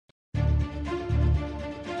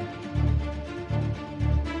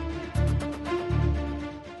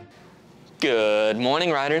Good morning,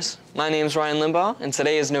 Riders. My name is Ryan Limbaugh, and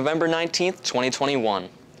today is November 19th, 2021.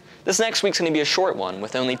 This next week's going to be a short one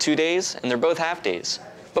with only 2 days, and they're both half days.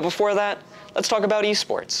 But before that, let's talk about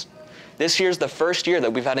esports. This year's the first year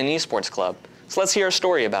that we've had an esports club, so let's hear a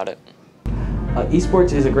story about it.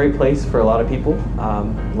 Esports is a great place for a lot of people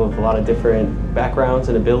with a lot of different backgrounds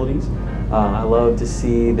and abilities. I love to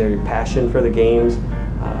see their passion for the games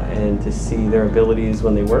and to see their abilities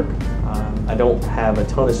when they work. I don't have a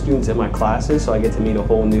ton of students in my classes, so I get to meet a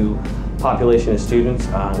whole new population of students,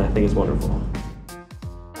 and I think it's wonderful.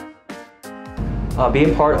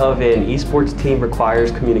 Being part of an esports team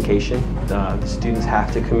requires communication. The students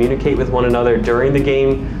have to communicate with one another during the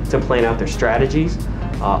game to plan out their strategies.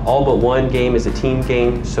 All but one game is a team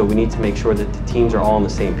game, so we need to make sure that the teams are all on the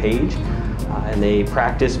same page. And they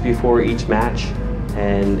practice before each match,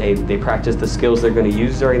 and they practice the skills they're going to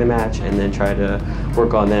use during the match and then try to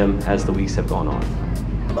work on them as the weeks have gone on.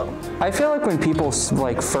 I feel like when people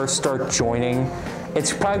first start joining,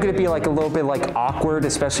 it's probably going to be a little bit awkward,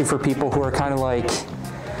 especially for people who are kind of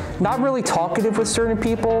not really talkative with certain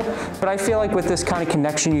people, but I feel like with this kind of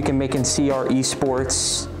connection you can make in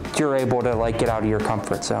CRHS, you're able to get out of your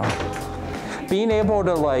comfort zone. Being able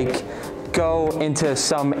to go into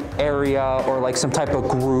some area or some type of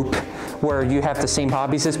group where you have the same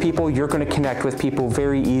hobbies as people, you're going to connect with people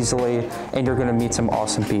very easily and you're going to meet some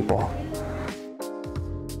awesome people.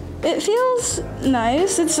 It feels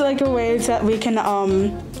nice. It's a way that we can,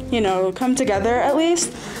 come together at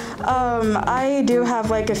least. I do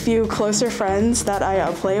have a few closer friends that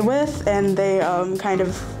I play with, and they kind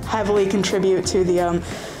of heavily contribute to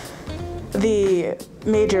the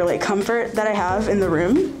major comfort that I have in the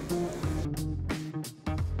room.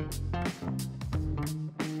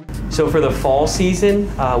 So for the fall season,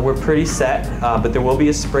 we're pretty set, but there will be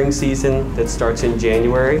a spring season that starts in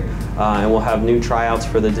January, and we'll have new tryouts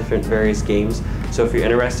for the different various games. So if you're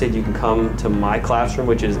interested, you can come to my classroom,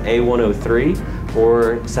 which is A103,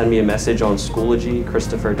 or send me a message on Schoology,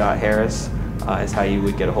 Christopher.Harris is how you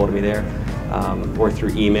would get a hold of me there, or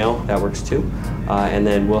through email, that works too. And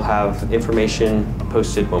then we'll have information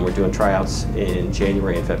posted when we're doing tryouts in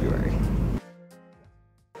January and February.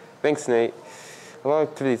 Thanks, Nate. A lot of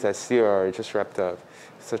activities at CR are just wrapped up,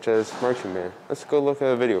 such as Marching Man. Let's go look at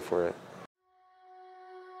a video for it.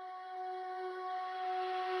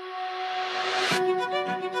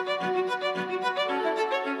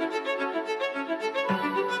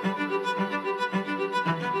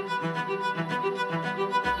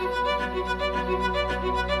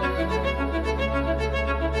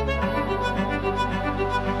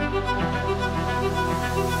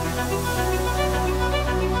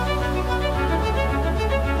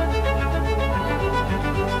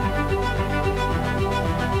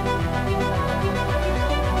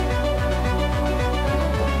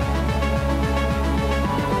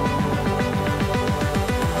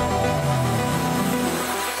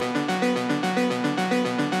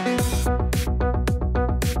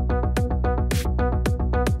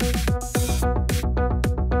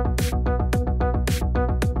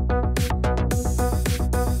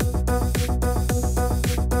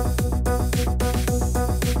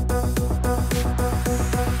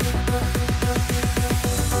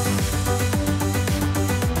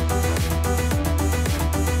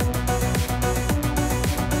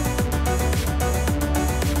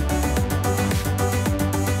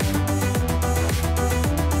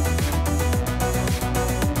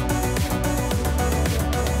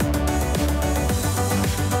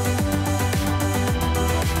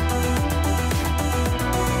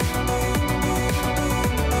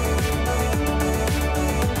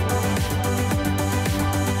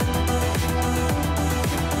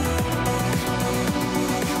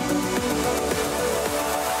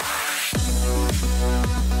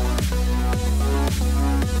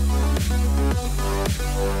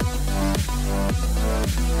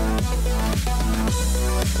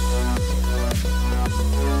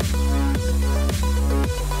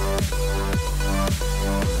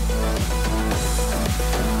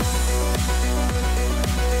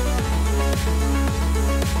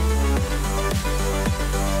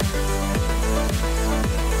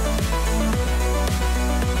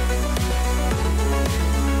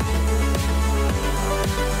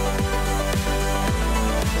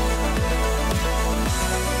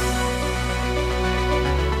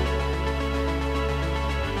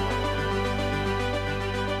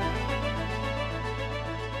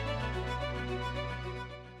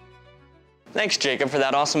 Thanks, Jacob, for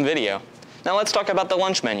that awesome video. Now let's talk about the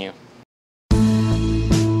lunch menu.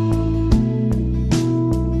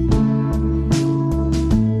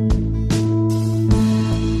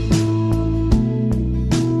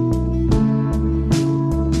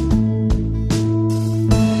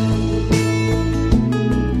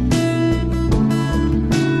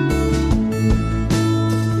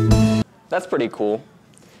 That's pretty cool.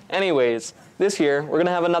 Anyways, this year we're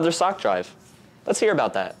gonna have another sock drive. Let's hear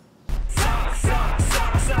about that.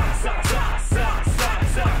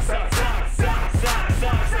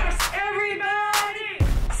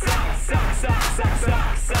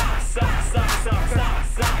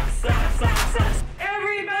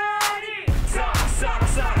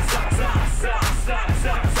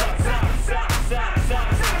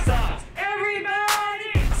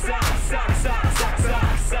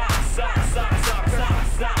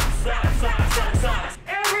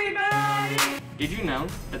 Did you know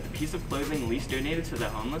that the piece of clothing least donated to the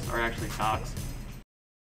homeless are actually socks?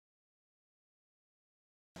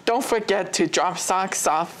 Don't forget to drop socks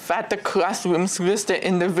off at the classrooms listed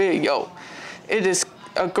in the video. It is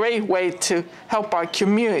a great way to help our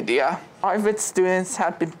community. Harvard students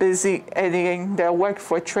have been busy editing their work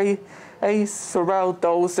for Tre Sorelle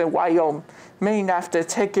Piece in Wyoming after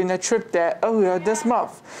taking a trip there earlier this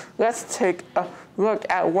month. Let's take a look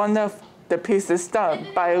at one of the pieces done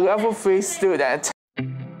by a level 3 student.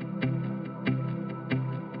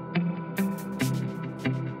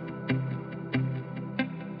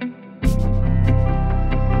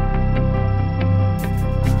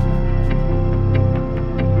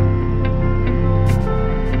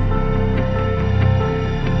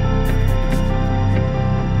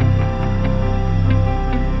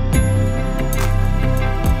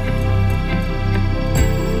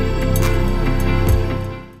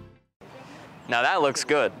 Now that looks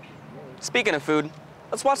good. Speaking of food,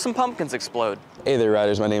 let's watch some pumpkins explode. Hey there,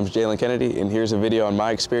 Riders. My name is Jalen Kennedy, and here's a video on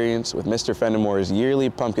my experience with Mr. Fennemore's yearly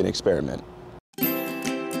pumpkin experiment.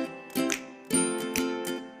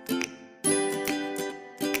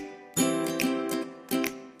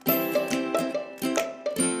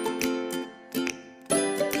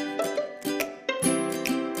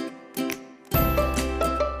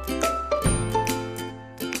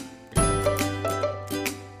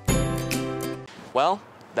 Well,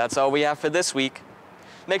 that's all we have for this week.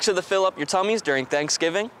 Make sure to fill up your tummies during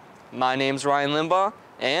Thanksgiving. My name's Ryan Limbaugh,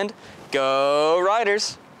 and go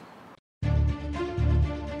Riders!